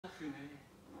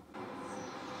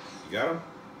Got him?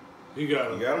 You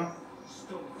got him. You got him?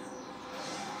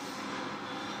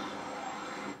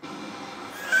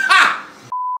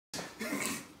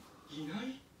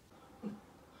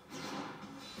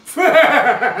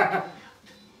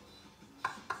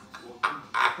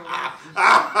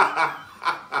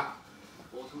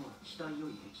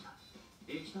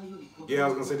 Yeah, I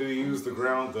was gonna say, did he use the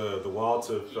ground, the wall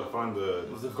to find the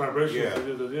vibration? Yeah.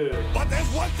 Yeah. But there's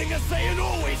one thing a Saiyan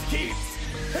always keeps.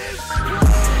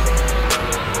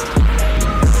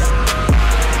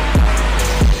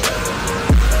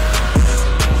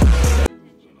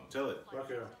 Tell it.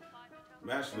 Okay.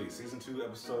 Mashle, season 2,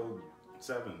 episode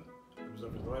 7. Thumbs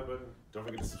up, hit the like button. Don't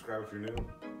forget to subscribe if you're new.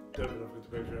 Definitely don't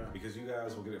forget the Patreon. Because you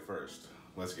guys will get it first.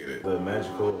 Let's get it. The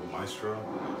Musical Maestro.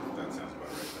 That sounds about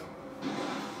right though.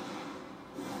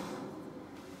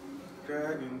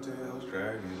 Dragon Tales,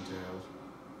 Dragon Tales.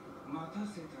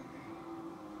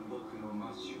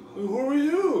 Who are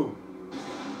you?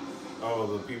 Oh,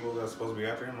 the people that's supposed to be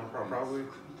after him are probably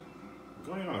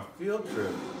going on a field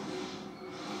trip.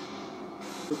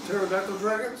 The pterodactyl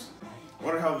dragons? I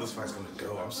wonder how this fight's gonna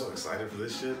go. I'm so excited for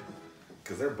this shit.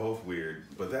 Because they're both weird,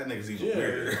 but that nigga's even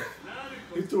weirder.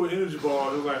 He threw an energy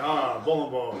ball, he was like,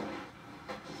 bowling ball.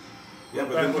 Yeah,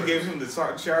 but then we gave him the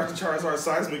Charizard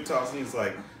seismic toss, and he's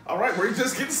like, alright, we're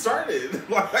just getting started.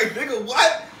 Like, nigga,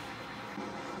 what?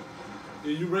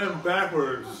 Yeah, you ran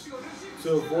backwards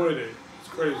to avoid it. It's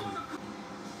crazy.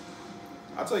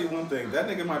 I'll tell you one thing, that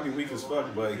nigga might be weak as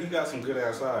fuck, but he got some good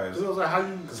ass eyes. So I was like, how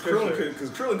you... Because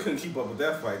Krillin couldn't keep up with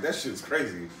that fight. That shit's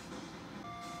crazy.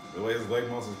 The way his leg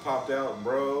muscles popped out,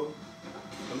 bro.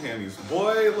 Them handies.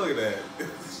 Boy, look at that.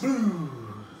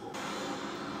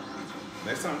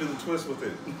 Next time do the twist with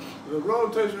it. The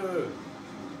rotation.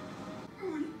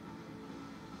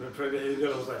 The trade that he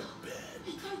got was like,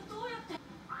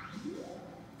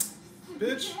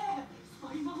 bitch.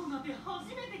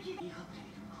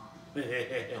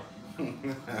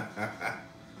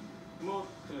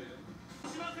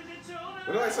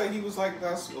 What did I say he was like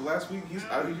last week? He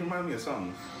reminded me of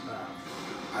something.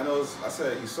 I know. I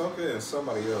said Hisoka and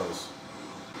somebody else.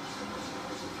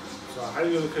 So how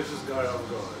you gonna catch this guy off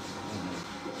guard?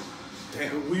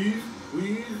 Damn. Weave.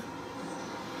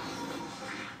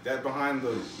 That behind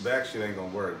the back shit ain't gonna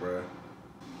work, bro.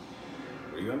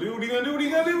 What are you gonna do? What are you gonna do? What are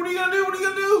you gonna do? What are you gonna do? What are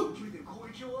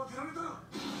you gonna do?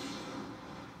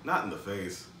 Not in the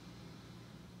face.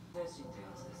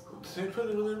 They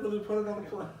really put it on the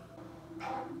play.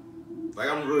 Like,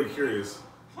 I'm really curious.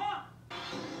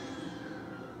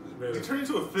 Did he turn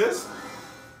into a fist?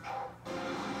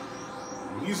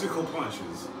 Musical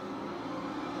punches.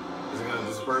 Is it gonna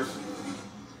disperse?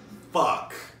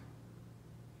 Fuck.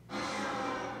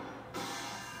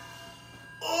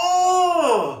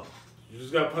 Oh! You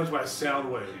just got punched by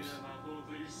sound waves.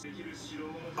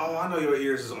 Oh, I know your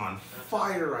ears is on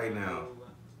fire right now.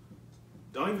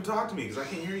 Don't even talk to me, because I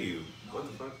can't hear you. What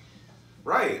the fuck?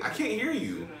 Right, I can't hear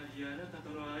you.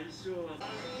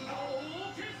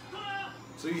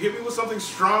 So you hit me with something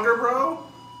stronger, bro?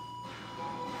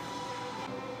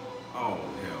 Oh,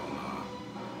 hell nah.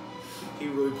 He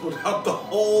really pulled out the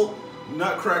whole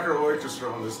Nutcracker orchestra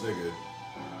on this nigga.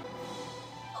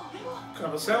 What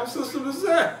kind of sound system is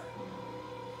that?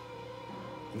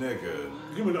 Nigga.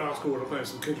 Give me the Oscar to play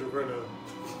some Kendrick right now.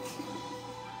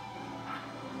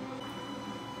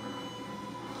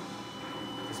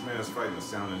 This man is fighting the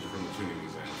sound engine from the tuning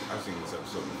museum. I've seen this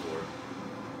episode before.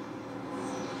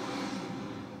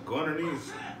 Go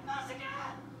underneath.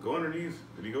 Go underneath.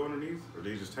 Did he go underneath? Or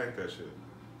did he just tank that shit?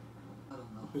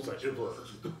 He's like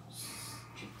earplugs.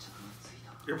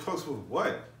 Earplugs with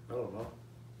what? I don't know.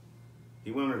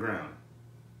 He went underground.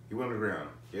 He went underground.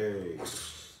 Yay.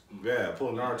 Yeah,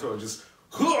 pull Naruto and just...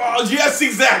 Oh, yes,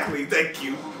 exactly. Thank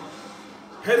you.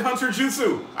 Headhunter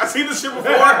Jutsu. I've seen this shit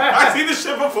before. I've seen this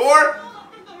shit before.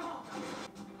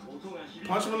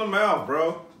 Punch him in the mouth,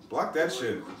 bro. Block that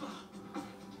shit.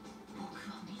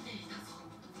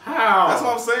 How? That's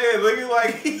what I'm saying. Look at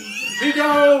like... He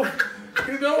knows.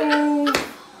 He knows.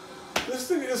 This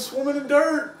thing is swimming in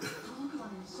dirt.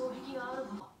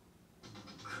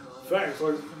 Facts.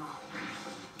 Like,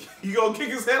 you gonna kick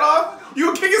his head off? You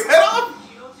gonna kick his head off?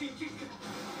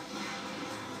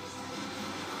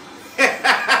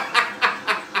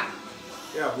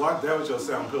 Yeah, block that with your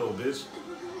sound pillow, bitch.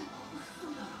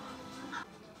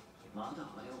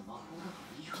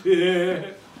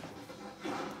 yeah.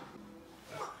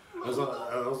 As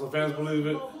the fans believe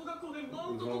it,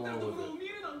 we're going on with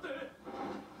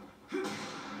it.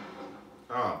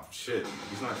 Oh, shit.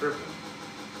 He's not tripping.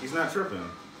 He's not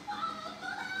tripping.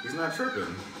 He's not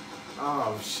tripping.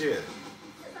 Oh, shit.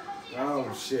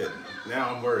 Oh, shit.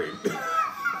 Now I'm worried.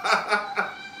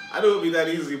 I knew it'd be that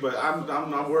easy, but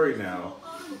I'm worried now.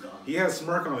 He has a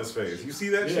smirk on his face. You see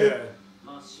that shit?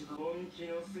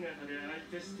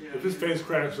 If his face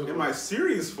cracks In my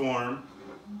serious form.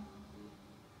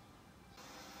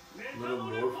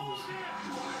 Metamorphosis.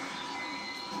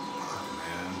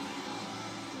 Man.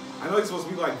 I know he's supposed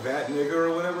to be like that nigga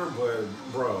or whatever, but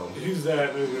bro. He's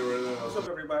that nigga right now. What's up,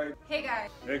 everybody? Hey guys.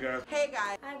 Hey guys. Hey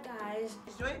guys. Hi guys.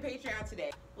 Join Patreon today.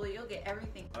 Well, you'll get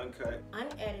everything Uncut.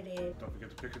 Unedited. Don't forget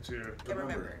to pick a tier.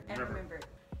 and remember.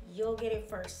 You'll get it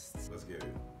first. Let's get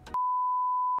it.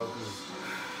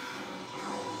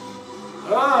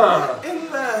 Ah! What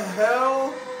in the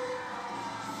hell?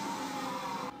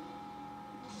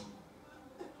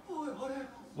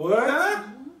 What?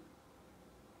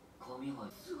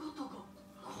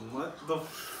 What the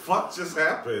fuck just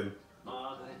happened?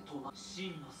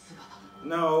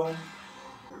 No.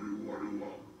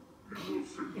 I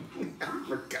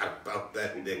forgot about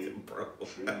that nigga, bro.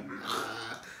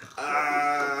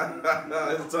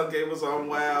 His tongue game was on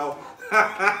WoW.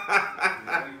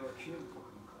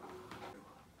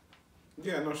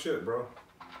 Yeah, no shit, bro.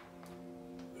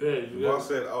 Yeah, The boss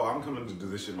said, "Oh, I'm coming to do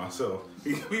this shit myself."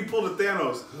 He pulled a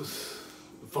Thanos.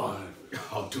 Fine.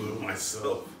 I'll do it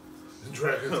myself.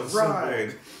 Dragon's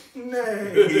Ride.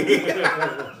 Nay.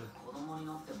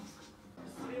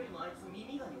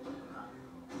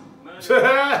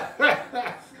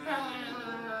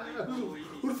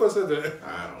 Who the fuck said that?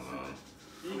 I don't know.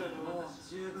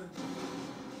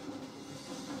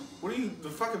 What are you, the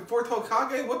fucking fourth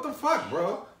Hokage? What the fuck,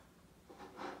 bro?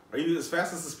 Are you as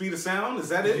fast as the speed of sound? Is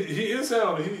that it? He is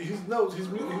sound. He's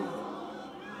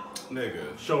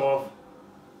Nigga. show off.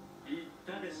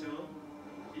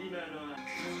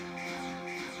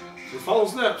 Just follow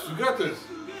snaps. You got this.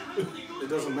 It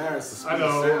doesn't matter. It's the speed I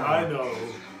of sound. know. I know.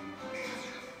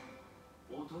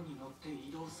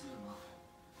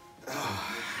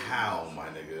 How, my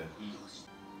nigga?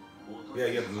 Yeah,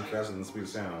 you have to move faster than the speed of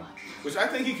sound. Which I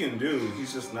think he can do.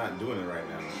 He's just not doing it right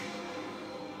now.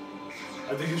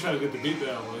 I think he's trying to get the beat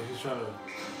down. Like he's trying to.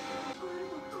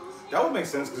 That would make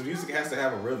sense because music has to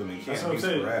have a rhythm. It That's can't what be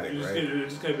I'm saying. sporadic, You just right? can't, it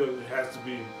just can't be. It has to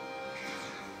be.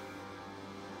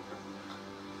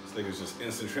 This nigga's just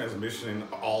instant transmission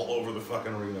all over the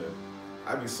fucking arena.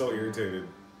 I'd be so irritated.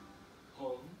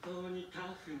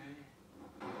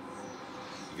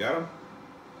 You got him?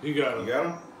 He got You him. got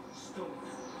him?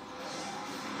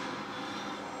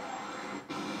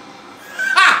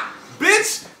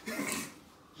 Bitch!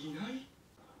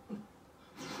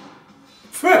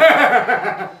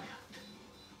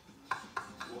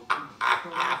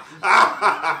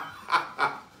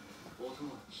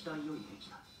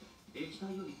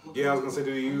 Yeah, I was gonna say,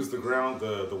 did he use the ground,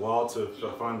 the wall to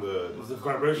find the... The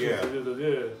vibration. Yeah.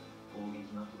 Yeah.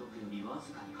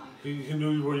 He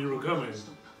knew where you were coming.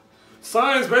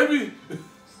 Science, baby!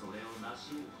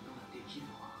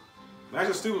 Mash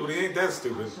is stupid, but he ain't that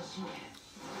stupid.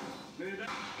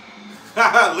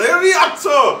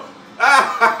 Lariato!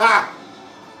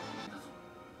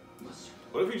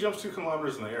 What if he jumps 2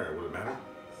 kilometers in the air? Would it matter?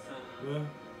 Yeah.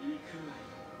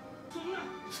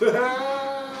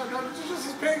 Not just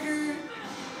his pinky.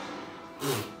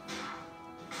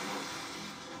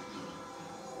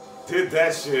 Did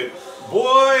that shit.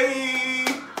 Boy!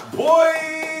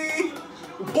 Boy!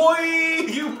 Boy!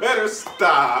 You better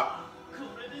stop.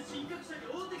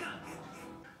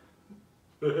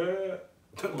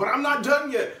 But I'm not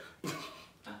done yet.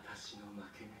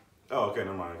 Oh, okay,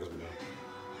 never mind. I guess we're done.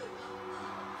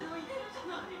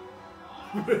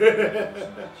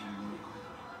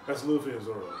 That's Luffy and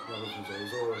Zoro. Not Luffy and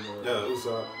Zoro. Zoro and Yeah,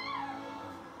 Usopp.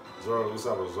 Zoro,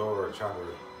 Usopp, or Zoro, or Chopper.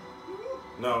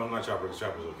 No, not Chopper, because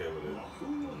Chopper's okay with it.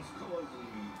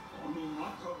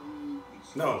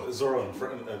 No, it's Zoro and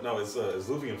no, it's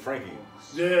Luffy and Frankie.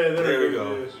 Yeah, There we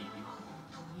go. Yeah.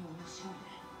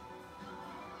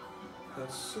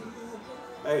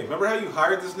 Hey, remember how you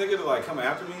hired this nigga to like come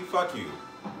after me? Fuck you.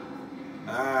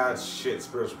 Ah, shit,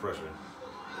 spiritual pressure.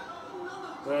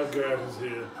 That guy is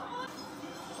here.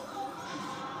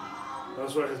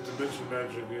 That's right, his dimension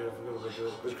magic. Yeah, I forgot about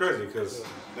that. It's crazy, because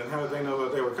then how did they know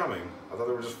that they were coming? I thought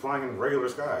they were just flying in the regular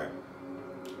sky.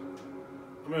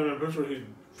 I mean, I'm pretty sure he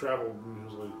traveled. He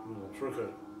was like,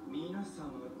 shortcut.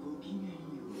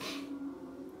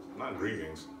 Not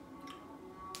greetings.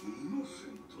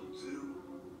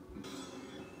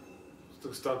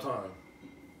 Took stop time.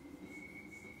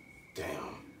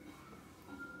 Damn.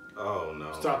 Oh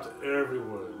no. Stopped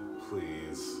everywhere.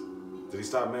 Please. Did he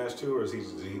stop Mash too, or did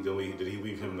he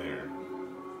leave him there?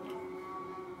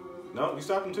 No, he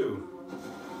stopped him too.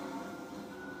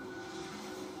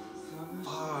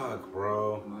 Fuck,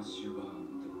 bro.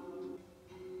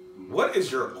 What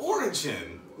is your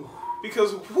origin?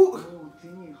 Because who?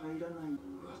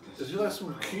 Did you like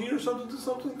some key or something to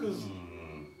something? Because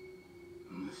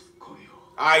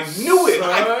I knew it.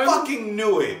 I Son. fucking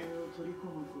knew it.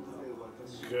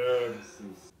 good.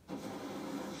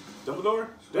 Dumbledore?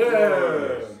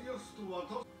 Yeah.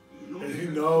 And he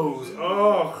knows.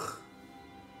 Oh.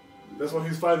 That's why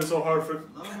he's fighting so hard for.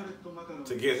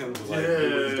 To get him to like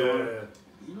do what he's doing.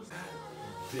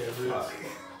 Damn it.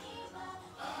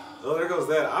 Oh, there goes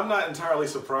that. I'm not entirely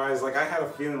surprised. Like I had a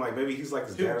feeling like maybe he's like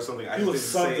his dad or something. I he just was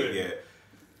didn't say something. it yet.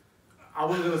 I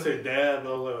wasn't gonna say dad,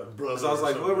 but like brother. So I was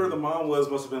like, or whoever the something. mom was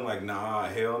must have been like, nah,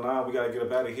 hell nah, we gotta get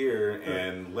up out of here,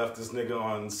 and left this nigga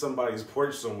on somebody's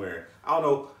porch somewhere. I don't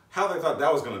know how they thought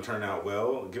that was gonna turn out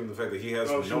well, given the fact that he has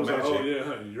Oh, she no was like, magic. oh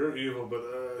yeah, you're evil, but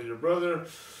your brother,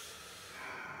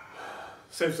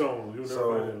 safe zone. You would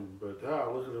never fight him, but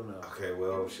look at him now. Okay,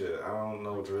 well, shit, I don't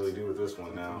know what to really do with this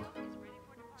one now.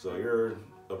 So you're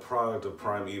a product of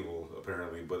prime evil,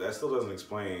 apparently, but that still doesn't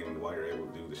explain why you're able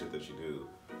to do the shit that you do,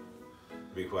 to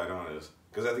be quite honest.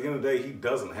 Because at the end of the day, he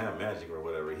doesn't have magic or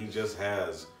whatever. He just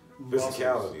has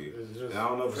physicality. And I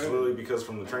don't know if it's really because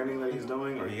from the training that he's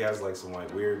doing, or he has like some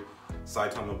like weird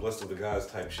Saitama Blessed of the Gods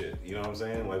type shit. You know what I'm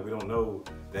saying? Like, we don't know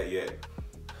that yet.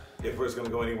 If it's going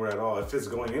to go anywhere at all. If it's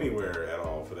going anywhere at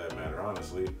all, for that matter,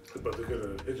 honestly. About to get a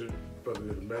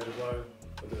magic line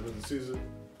at the end of the season.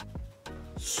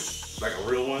 Like a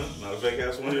real one, not a fake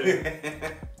ass one.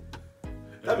 Yeah.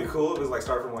 That'd be cool if it was like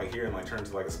start from like here and like turn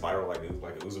to like a spiral, like an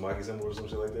Uzumaki symbol or some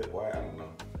shit like that. Why? I don't know.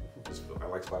 Just, I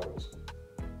like spirals.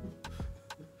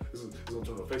 Is it gonna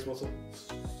turn to a face muscle?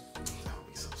 That would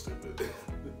be so stupid.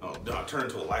 Oh no, turn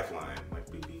to a lifeline,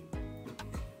 like beep beep.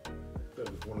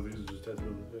 One of these is just tattooed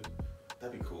on the face.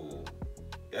 That'd be cool.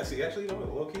 Yeah, see, actually, you know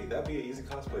what, low key, that'd be an easy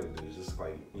cosplay to do. It's just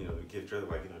like, you know, get dressed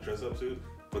like, you know, dress up suit,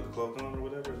 put the cloak on or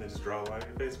whatever, and then just draw a line in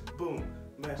your face. Boom,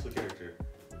 match the character.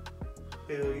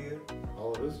 Hell yeah.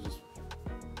 All it is just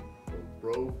a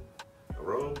robe. A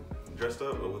robe, dressed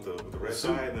up with the red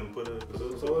Suit. tie, and then put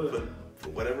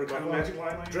whatever kind of Come on. magic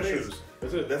line on your Dress face. shoes.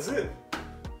 That's it. That's it.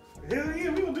 Hell yeah,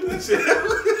 we gonna do that shit.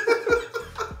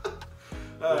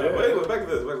 But anyway, back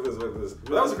to this.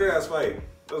 But that was a great ass fight.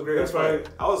 That was a great ass fight.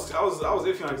 I was iffy on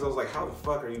it because I was like, how the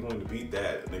fuck are you going to beat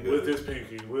that nigga? With his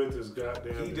pinky, with his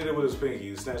goddamn. He did it with his pinky.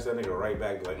 He snatched that nigga right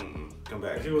back, like, come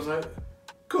back. He was like,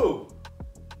 cool.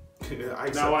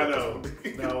 Now I know.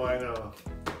 Now I know.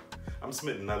 I'm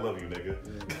smitten. I love you, nigga.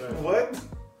 Yeah, What?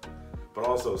 But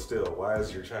also, still, why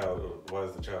is the child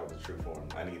the true form?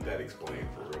 I need that explained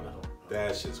for real.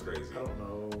 That shit's crazy. I don't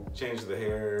know. Change the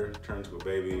hair, turn to a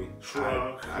baby.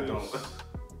 Shrunk. I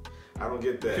don't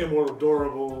get that. Became more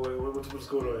adorable. Like, what's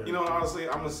going on here? You know, honestly,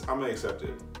 I'm gonna accept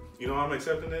it. You know, I'm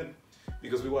accepting it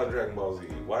because we watch Dragon Ball Z.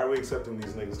 Why are we accepting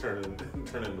these niggas turning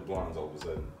into blondes all of a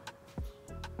sudden?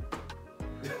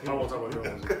 I don't want to talk about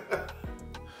Dragon Ball Z.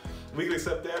 We can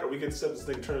accept that, or we can accept this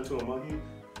nigga turn into a monkey.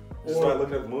 Just Or- by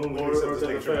looking at the moon, we can or accept this the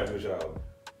nigga turn fact- into a child.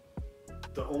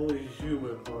 The only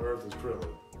human on Earth is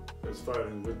Krillin. That's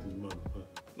fighting with these motherfuckers.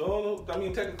 No. I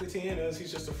mean, technically, Tien is.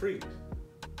 He's just a freak.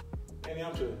 And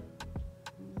Yamcha.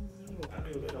 I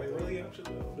mean, like, really, Yamcha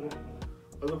though.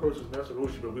 Other approaches Master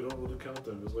Roshi, but we don't really count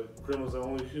them. It's like Krillin's the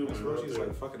only human. Master Roshi's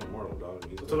like fucking immortal, dog.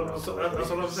 That's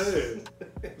what I'm saying.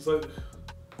 It's like,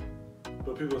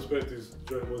 but people expect these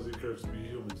Dragon Ball Z characters to be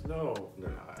humans. No,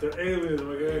 They're not. they're aliens.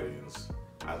 Like, hey, Aliens.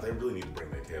 They really need to bring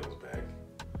their tails back.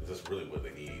 That's really what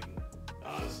they need.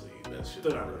 Honestly, that shit.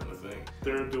 they're not doing the thing.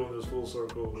 They're doing this full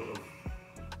circle of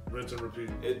rinse and repeat.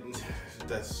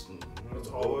 That's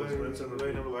always rinse and They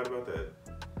repeat. never lied about that.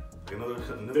 Another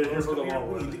They're here for the long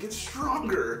we run. need to get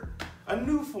stronger. A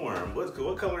new form. What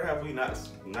color have we not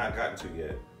gotten to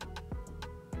yet?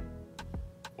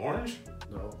 Orange?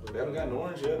 No, We haven't gotten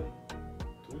orange yet.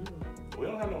 do we? We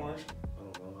don't have no orange. I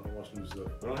don't know. I don't watch new stuff.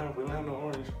 We don't have no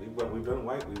orange. We've done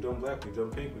white, we've done black, we've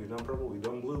done pink, we've done purple, we've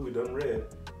done blue, we've done red.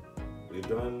 We've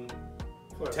done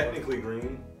technically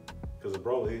green because of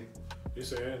Broly. You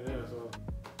saying yeah? So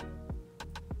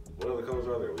What other colors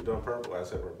are there? We've done purple. I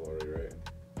said purple already, right?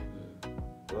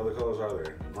 What other colors are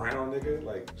there? Brown, nigga?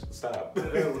 Like, stop.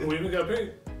 yeah, we even got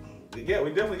pink. Yeah, we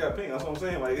definitely got pink. That's what I'm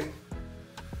saying. Like,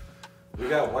 we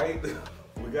got white.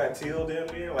 We got teal damn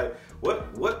near. Like,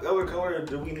 what other color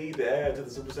do we need to add to the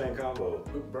Super Saiyan combo?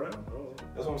 Brown. Oh.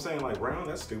 That's what I'm saying. Like, brown,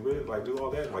 that's stupid. Like, do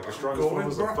all that. Like, your strongest Going form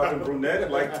is a brown. fucking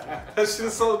brunette. Like, that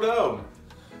shit's so dumb.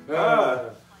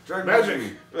 Dragon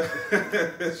Magic. Ball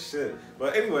Z. Shit.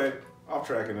 But anyway, off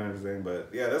track and everything. But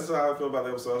yeah, that's how I feel about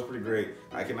the episode. It's pretty great.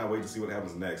 I cannot wait to see what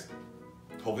happens next.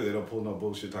 Hopefully they don't pull no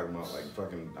bullshit talking about like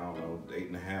fucking, I don't know,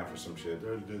 8.5 or some shit. They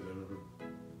already did that. Remember?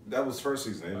 That was first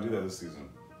season. They didn't do that this season.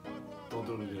 Don't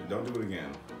do it again. Don't do it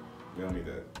again. We don't need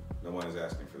that. No one is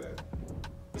asking for that.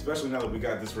 Especially now that we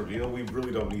got this reveal, we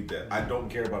really don't need that. I don't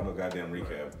care about no goddamn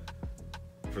recap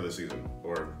for this season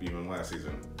or even last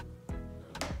season.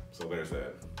 So there's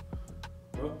that.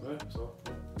 Well, yeah, so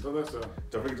until next time.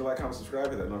 Don't forget to like, comment, subscribe,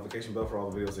 hit that notification bell for all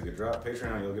the videos that get dropped.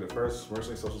 Patreon, you'll get it first.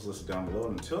 Mercy socials listed down below.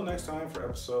 And until next time for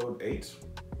episode 8,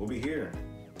 we'll be here.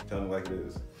 Telling it like it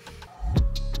is.